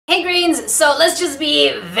Hey Greens, so let's just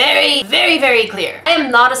be very clear. I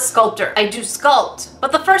am not a sculptor. I do sculpt.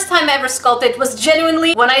 But the first time I ever sculpted was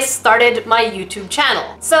genuinely when I started my YouTube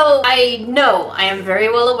channel. So I know, I am very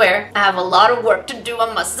well aware, I have a lot of work to do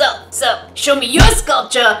on myself. So show me your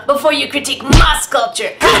sculpture before you critique my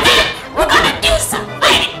sculpture. We're gonna do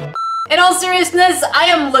something! In all seriousness, I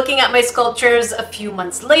am looking at my sculptures a few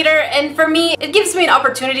months later, and for me, it gives me an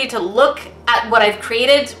opportunity to look at what I've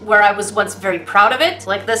created where I was once very proud of it.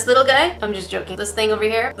 Like this little guy. I'm just joking. This thing over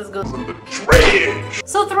here. This goes in the trash.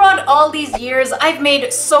 So throughout all these years, I've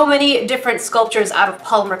made so many different sculptures out of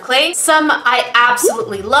polymer clay. Some I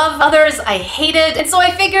absolutely love, others I hated, and so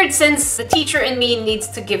I figured since the teacher in me needs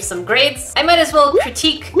to give some grades, I might as well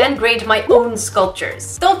critique and grade my own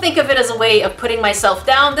sculptures. Don't think of it as a way of putting myself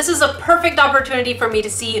down. This is a perfect opportunity for me to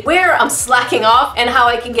see where I'm slacking off and how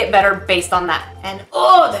I can get better based on that. And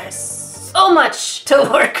oh, there's so much to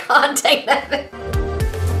work on. Take that.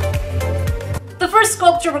 The first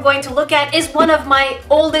sculpture we're going to look at is one of my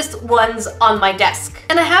oldest ones on my desk.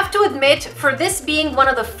 And I have to admit, for this being one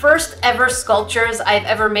of the first ever sculptures I've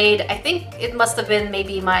ever made, I think it must have been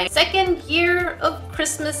maybe my second year of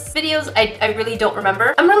Christmas videos. I really don't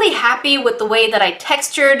remember. I'm really happy with the way that I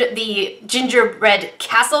textured the gingerbread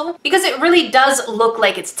castle because it really does look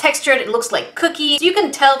like it's textured. It looks like cookies. You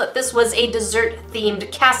can tell that this was a dessert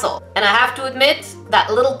themed castle. And I have to admit,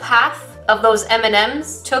 that little path of those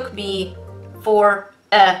M&Ms took me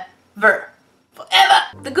forever.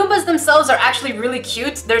 The Goombas themselves are actually really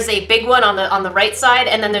cute. There's a big one on the right side,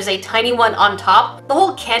 and then there's a tiny one on top. The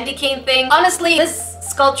whole candy cane thing, honestly, this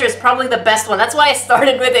sculpture is probably the best one. That's why I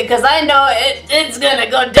started with it, because I know it's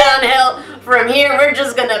gonna go downhill from here. We're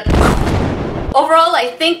just gonna... Overall,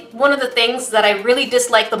 I think one of the things that I really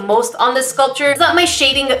dislike the most on this sculpture is that my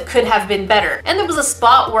shading could have been better. And there was a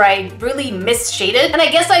spot where I really mis-shaded, and I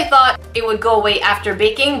guess I thought it would go away after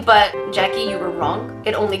baking, but Jackie, you were wrong.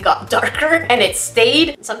 It only got darker, and it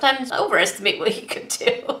stayed. Sometimes I overestimate what you could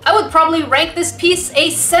do. I would probably rank this piece a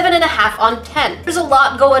 7.5 on 10. There's a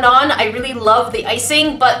lot going on. I really love the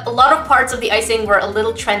icing, but a lot of parts of the icing were a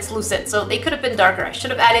little translucent, so they could have been darker. I should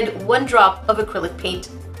have added 1 drop of acrylic paint.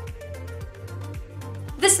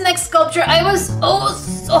 This next sculpture, I was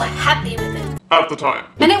so happy with it. At the time.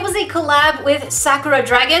 And it was a collab with Sakura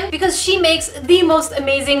Dragon because she makes the most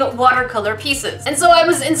amazing watercolor pieces. And so I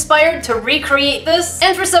was inspired to recreate this,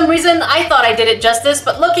 and for some reason I thought I did it justice,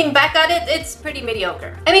 but looking back at it, it's pretty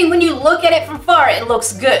mediocre. I mean, when you look at it from far, it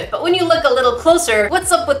looks good, but when you look a little closer,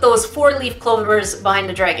 what's up with those 4-leaf clovers behind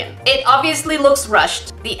the dragon? It obviously looks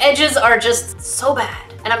rushed. The edges are just so bad.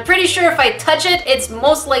 And I'm pretty sure if I touch it, it's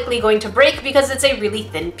most likely going to break because it's a really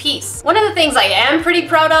thin piece. One of the things I am pretty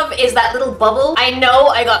proud of is that little bubble. I know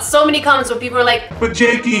I got so many comments where people are like, "But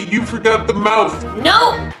Jackie, you forgot the mouth."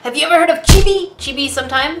 No! Have you ever heard of chibi? Chibi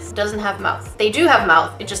sometimes doesn't have mouth. They do have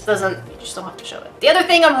mouth, it just doesn't, you just don't have to show it. The other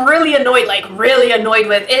thing I'm really annoyed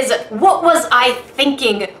with is what was I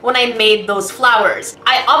thinking when I made those flowers?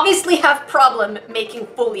 I obviously have problem making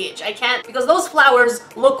foliage. I can't, because those flowers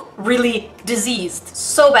look really diseased.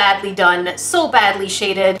 So badly done, so badly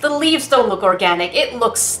shaded. The leaves don't look organic, it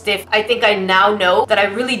looks stiff. I think I now know that I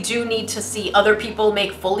really do need to see other people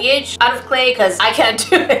make foliage out of clay because I can't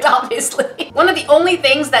do it, obviously. One of the only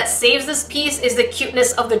things that saves this piece is the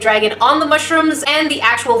cuteness of the dragon on the mushrooms and the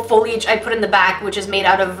actual foliage I put in the back, which is made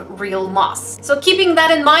out of real moss. So keeping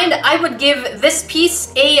that in mind, I would give this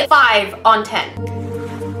piece a 5 on 10.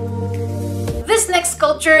 This next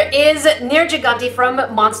sculpture is Nergigante from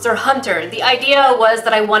Monster Hunter. The idea was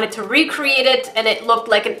that I wanted to recreate it, and it looked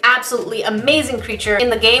like an absolutely amazing creature in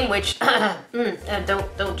the game, which,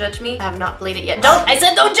 don't judge me. I have not played it yet. I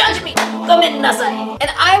said don't judge me! And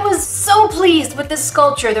I was so pleased with this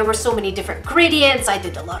sculpture. There were so many different gradients. I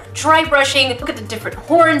did a lot of dry brushing. Look at the different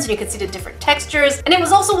horns, and you can see the different textures. And it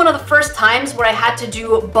was also one of the first times where I had to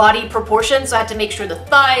do body proportions, so I had to make sure the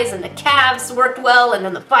thighs and the calves worked well, and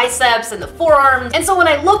then the biceps and the forearms. And so when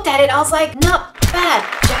I looked at it, I was like, not bad,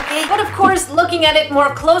 Jackie. But of course, looking at it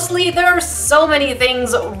more closely, there are so many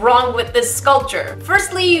things wrong with this sculpture.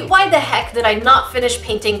 Firstly, why the heck did I not finish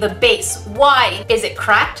painting the base? Why? Is it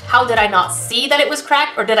cracked? How did I not see that it was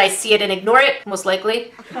cracked? Or did I see it and ignore it? Most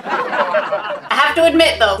likely. I have to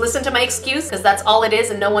admit though, listen to my excuse, because that's all it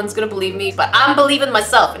is and no one's gonna believe me, but I'm believing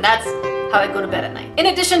myself, and that's how I go to bed at night. In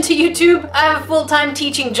addition to YouTube, I have a full-time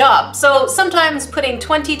teaching job, so sometimes putting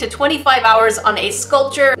 20 to 25 hours on a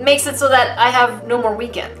sculpture makes it so that I have no more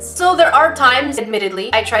weekends. So there are times,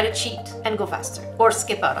 admittedly, I try to cheat and go faster, or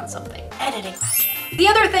skip out on something. Editing magic. The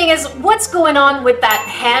other thing is, what's going on with that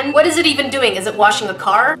hand? What is it even doing? Is it washing a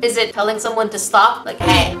car? Is it telling someone to stop? Like,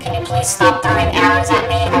 hey, can you please stop throwing arrows at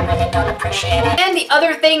me? I really don't appreciate it. And the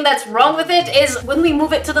other thing that's wrong with it is when we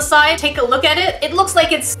move it to the side, take a look at it, it looks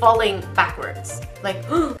like it's falling backwards. Like,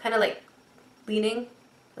 kind of like leaning.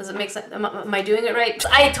 Does it make sense? Am I doing it right?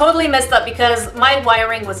 I totally messed up because my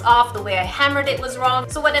wiring was off, the way I hammered it was wrong.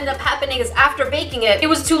 So what ended up happening is after baking it, it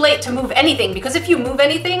was too late to move anything because if you move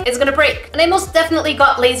anything, it's gonna break. And I most definitely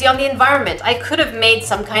got lazy on the environment. I could have made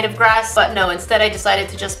some kind of grass, but no, instead I decided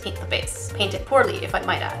to just paint the base. Paint it poorly, if I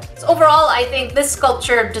might add. So overall, I think this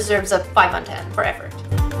sculpture deserves a 5 on 10 for effort.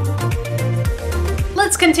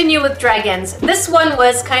 Let's continue with dragons. This one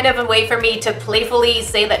was kind of a way for me to playfully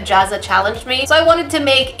say that Jazza challenged me. So I wanted to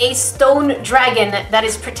make a stone dragon that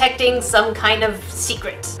is protecting some kind of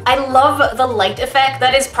secret. I love the light effect.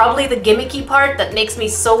 That is probably the gimmicky part that makes me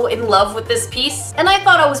so in love with this piece. And I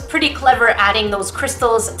thought I was pretty clever adding those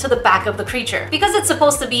crystals to the back of the creature. Because it's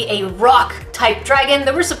supposed to be a rock type dragon,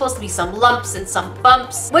 there were supposed to be some lumps and some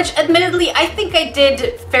bumps, which admittedly I think I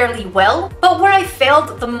did fairly well. But where I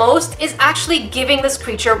failed the most is actually giving this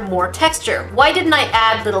creature more texture. Why didn't I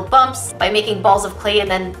add little bumps by making balls of clay and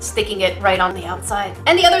then sticking it right on the outside?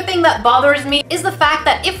 And the other thing that bothers me is the fact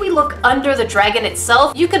that if we look under the dragon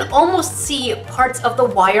itself, you can almost see parts of the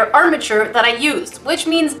wire armature that I used, which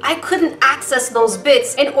means I couldn't access those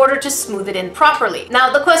bits in order to smooth it in properly.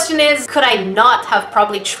 Now the question is, could I not have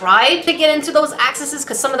probably tried to get into those accesses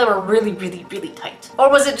because some of them are really tight? Or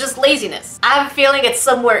was it just laziness? I have a feeling it's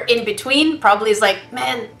somewhere in between. Probably is like,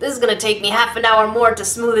 man, this is gonna take me half an hour more to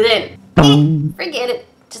smooth it in. Forget it.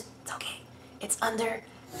 Just, it's okay. It's under.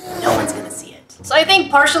 No one's gonna see it. So I think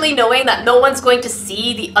partially knowing that no one's going to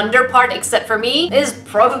see the under part except for me is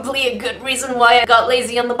probably a good reason why I got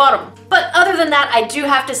lazy on the bottom. But other than that, I do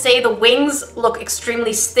have to say the wings look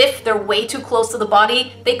extremely stiff. They're way too close to the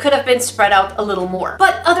body. They could have been spread out a little more.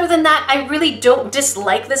 But other than that, I really don't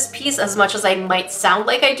dislike this piece as much as I might sound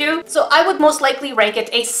like I do. So I would most likely rank it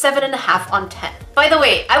a 7.5 on 10. By the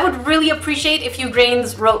way, I would really appreciate if you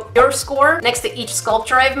Grains wrote your score next to each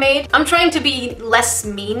sculpture I've made. I'm trying to be less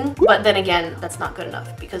mean, but then again, that's not good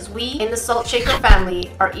enough because we in the Salt Shaker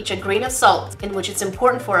family are each a grain of salt in which it's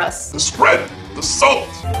important for us to spread the salt.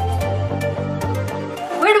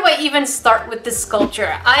 Where do I even start with this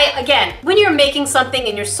sculpture? Again, when you're making something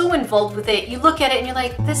and you're so involved with it, you look at it and you're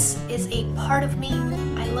like, this is a part of me.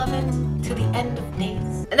 I love it to the end of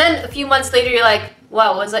days. And then a few months later, you're like,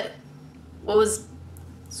 wow, what was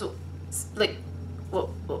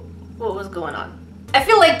going on? I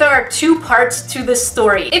feel like there are two parts to this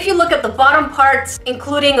story. If you look at the bottom part,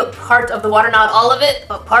 including part of the water, not all of it,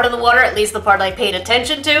 but part of the water, at least the part I paid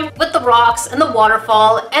attention to, with the rocks and the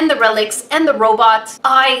waterfall and the relics and the robot,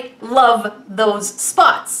 I love those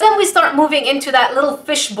spots. Then we start moving into that little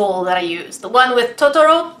fish bowl that I used, the one with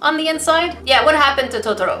Totoro on the inside. Yeah, what happened to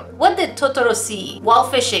Totoro? What did Totoro see while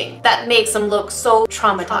fishing that makes him look so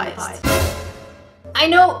traumatized? I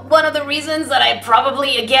know one of the reasons that I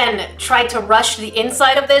probably, again, tried to rush the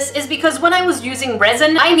inside of this is because when I was using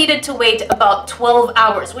resin, I needed to wait about 12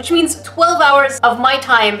 hours, which means 12 hours of my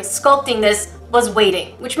time sculpting this was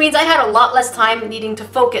waiting, which means I had a lot less time needing to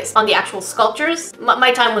focus on the actual sculptures.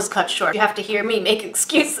 My time was cut short. You have to hear me make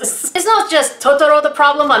excuses. It's not just Totoro the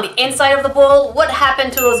problem on the inside of the bowl. What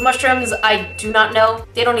happened to those mushrooms, I do not know.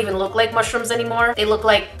 They don't even look like mushrooms anymore. They look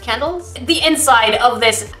like candles. The inside of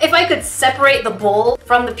this, if I could separate the bowl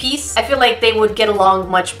from the piece, I feel like they would get along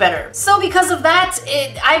much better. So because of that,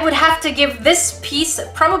 I would have to give this piece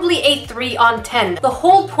probably a 3 on 10. The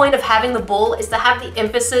whole point of having the bowl is to have the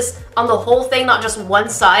emphasis on the whole thing, not just one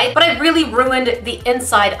side, but I really ruined the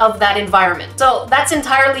inside of that environment. So that's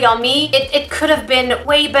entirely on me. It could have been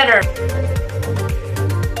way better.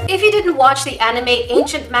 If you didn't watch the anime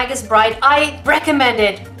Ancient Magus Bride, I recommend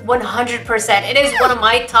it 100%. It is one of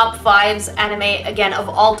my top 5s anime, again, of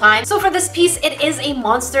all time. So for this piece, it is a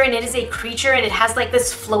monster and it is a creature and it has like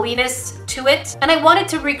this flowiness to it. And I wanted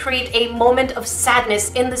to recreate a moment of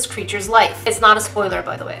sadness in this creature's life. It's not a spoiler,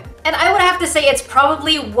 by the way. And I would have to say it's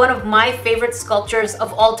probably one of my favorite sculptures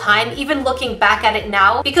of all time, even looking back at it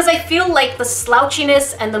now, because I feel like the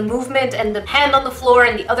slouchiness and the movement and the hand on the floor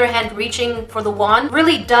and the other hand reaching for the wand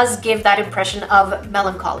really does give that impression of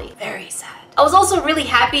melancholy. Very sad. I was also really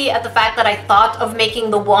happy at the fact that I thought of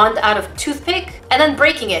making the wand out of toothpick and then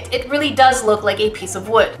breaking it, it really does look like a piece of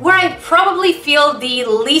wood. Where I probably feel the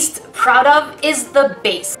least proud of is the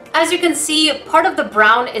base. As you can see, part of the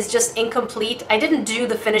brown is just incomplete. I didn't do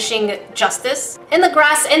the finishing justice. In the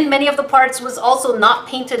grass, and many of the parts was also not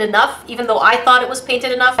painted enough, even though I thought it was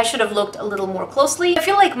painted enough. I should have looked a little more closely. I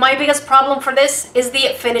feel like my biggest problem for this is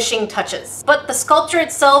the finishing touches. But the sculpture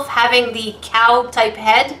itself, having the cow type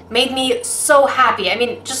head, made me so happy. I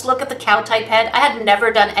mean, just look at the cow type head. I had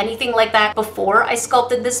never done anything like that before I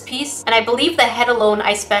sculpted this piece. And I believe the head alone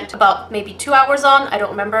I spent about maybe 2 hours on. I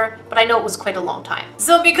don't remember, but I know it was quite a long time.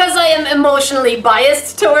 So because I am emotionally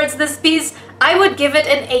biased towards this piece, I would give it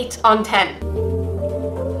an 8 on 10.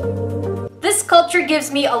 This sculpture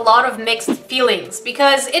gives me a lot of mixed feelings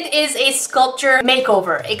because it is a sculpture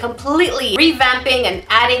makeover, a completely revamping and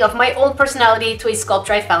adding of my own personality to a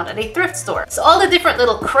sculpture I found at a thrift store. So all the different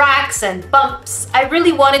little cracks and bumps, I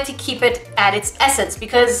really wanted to keep it at its essence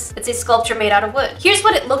because it's a sculpture made out of wood. Here's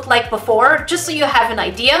what it looked like before, just so you have an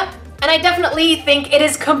idea. And I definitely think it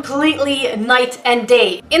is completely night and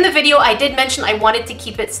day. In the video, I did mention I wanted to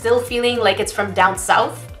keep it still feeling like it's from down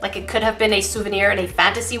south. Like it could have been a souvenir in a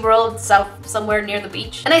fantasy world south somewhere near the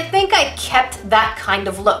beach. And I think I kept that kind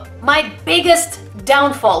of look. My biggest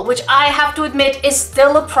downfall, which I have to admit is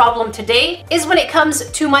still a problem today, is when it comes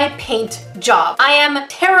to my paint job. I am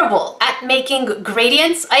terrible at making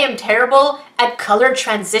gradients. I am terrible at color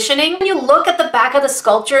transitioning. When you look at the back of the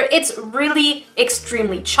sculpture, it's really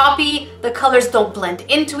extremely choppy. The colors don't blend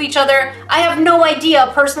into each other. I have no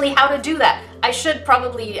idea personally how to do that. I should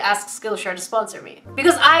probably ask Skillshare to sponsor me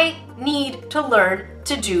because I need to learn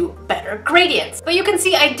to do better gradients. But you can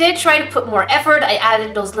see I did try to put more effort. I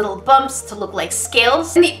added those little bumps to look like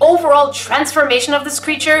scales. And the overall transformation of this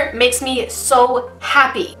creature makes me so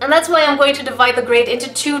happy. And that's why I'm going to divide the grade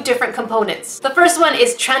into 2 different components. The first one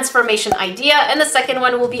is transformation idea, and the second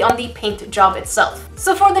one will be on the paint job itself.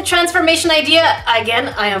 So for the transformation idea, again,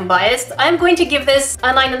 I am biased. I'm going to give this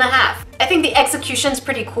a 9.5. I think the execution's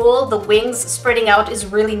pretty cool. The wings spreading out is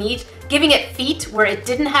really neat. Giving it feet where it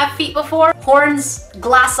didn't have feet before. Horns,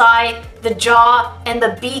 glass eye, the jaw, and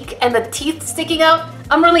the beak, and the teeth sticking out.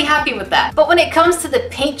 I'm really happy with that. But when it comes to the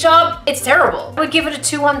paint job, it's terrible. I would give it a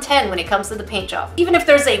 2 on 10 when it comes to the paint job. Even if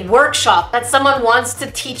there's a workshop that someone wants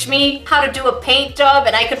to teach me how to do a paint job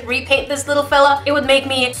and I could repaint this little fella, it would make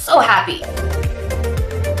me so happy.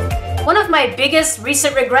 One of my biggest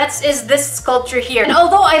recent regrets is this sculpture here. And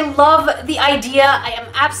although I love the idea, I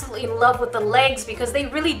am absolutely in love with the legs because they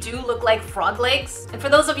really do look like frog legs. And for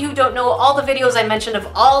those of you who don't know, all the videos I mentioned of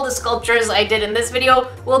all the sculptures I did in this video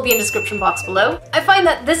will be in the description box below. I find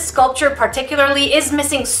that this sculpture particularly is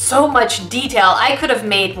missing so much detail. I could have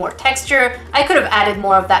made more texture. I could have added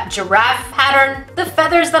more of that giraffe pattern. The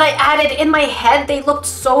feathers that I added in my head, they looked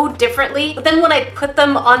so differently. But then when I put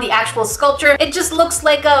them on the actual sculpture, it just looks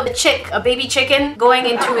like a baby chicken going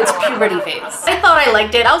into its puberty phase. I thought I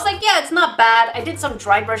liked it. I was like, yeah, it's not bad. I did some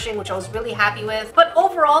dry brushing, which I was really happy with. But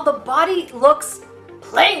overall, the body looks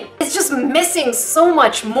plain. It's just missing so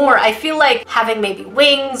much more. I feel like having maybe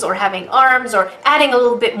wings or having arms or adding a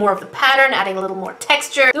little bit more of the pattern, adding a little more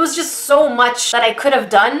texture. There was just so much that I could have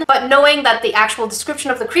done, but knowing that the actual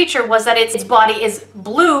description of the creature was that its body is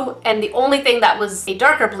blue and the only thing that was a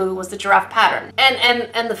darker blue was the giraffe pattern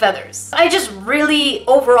and the feathers. I just really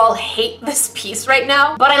overall hate this piece right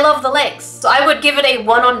now, but I love the legs. So I would give it a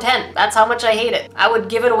 1 on 10. That's how much I hate it. I would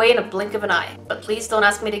give it away in a blink of an eye. But please don't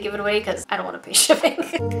ask me to give it away because I don't want to pay shipping.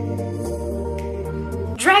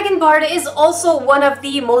 Dragon Bard is also one of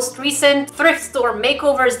the most recent thrift store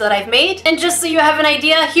makeovers that I've made. And just so you have an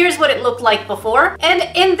idea, here's what it looked like before. And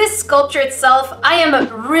in this sculpture itself, I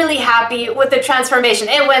am really happy with the transformation.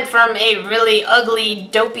 It went from a really ugly,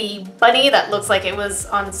 dopey bunny that looks like it was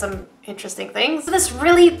on some interesting things. This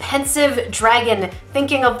really pensive dragon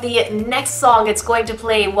thinking of the next song it's going to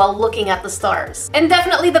play while looking at the stars. And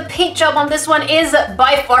definitely the paint job on this one is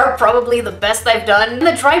by far probably the best I've done. And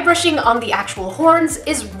the dry brushing on the actual horns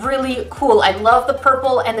is really cool. I love the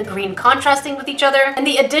purple and the green contrasting with each other. And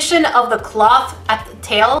the addition of the cloth at the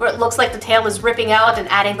tail, where it looks like the tail is ripping out and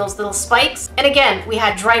adding those little spikes. And again, we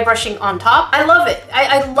had dry brushing on top. I love it.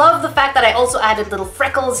 I love the fact that I also added little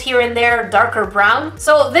freckles here and there, darker brown.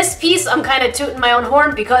 So this piece I'm kind of tooting my own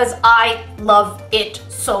horn because I love it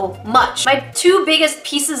so much. My two biggest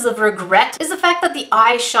pieces of regret is the fact that the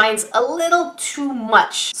eye shines a little too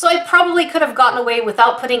much. So I probably could have gotten away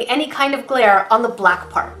without putting any kind of glare on the black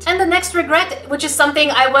part. And the next regret, which is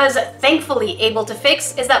something I was thankfully able to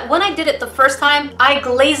fix, is that when I did it the first time, I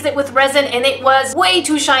glazed it with resin and it was way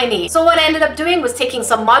too shiny. So what I ended up doing was taking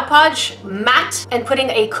some Mod Podge matte and putting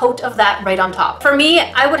a coat of that right on top. For me,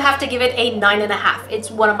 I would have to give it a 9.5.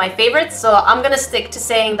 It's one of my favorites, so I'm gonna stick to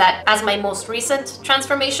saying that as my most recent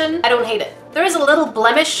transformation. I don't hate it. There is a little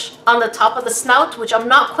blemish on the top of the snout, which I'm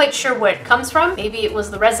not quite sure where it comes from. Maybe it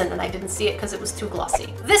was the resin and I didn't see it because it was too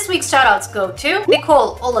glossy. This week's shoutouts go to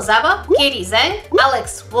Nicole Olazaba, Katie Zhang,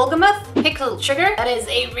 Alex Wolgamuth, Pickled Sugar, that is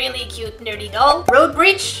a really cute nerdy doll, Road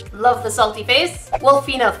Breach, love the salty face,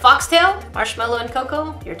 Wolfina Foxtail, Marshmallow and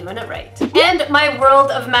Coco, you're doing it right. And My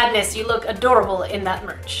World of Madness, you look adorable in that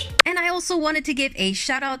merch. And I also wanted to give a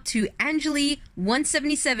shout out to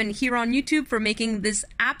Angeli177 here on YouTube for making this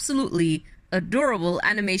absolutely adorable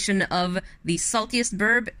animation of the saltiest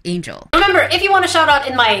burb, Angel. Remember, if you want a shout out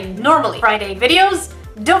in my normally Friday videos,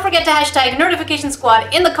 don't forget to hashtag Nerdification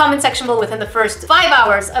Squad in the comment section below within the first 5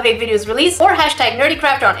 hours of a video's release, or hashtag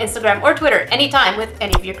NerdECrafter on Instagram or Twitter anytime with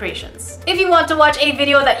any of your creations. If you want to watch a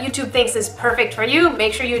video that YouTube thinks is perfect for you,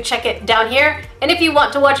 make sure you check it down here. And if you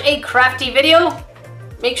want to watch a crafty video,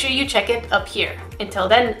 make sure you check it up here. Until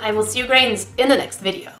then, I will see you grains in the next video.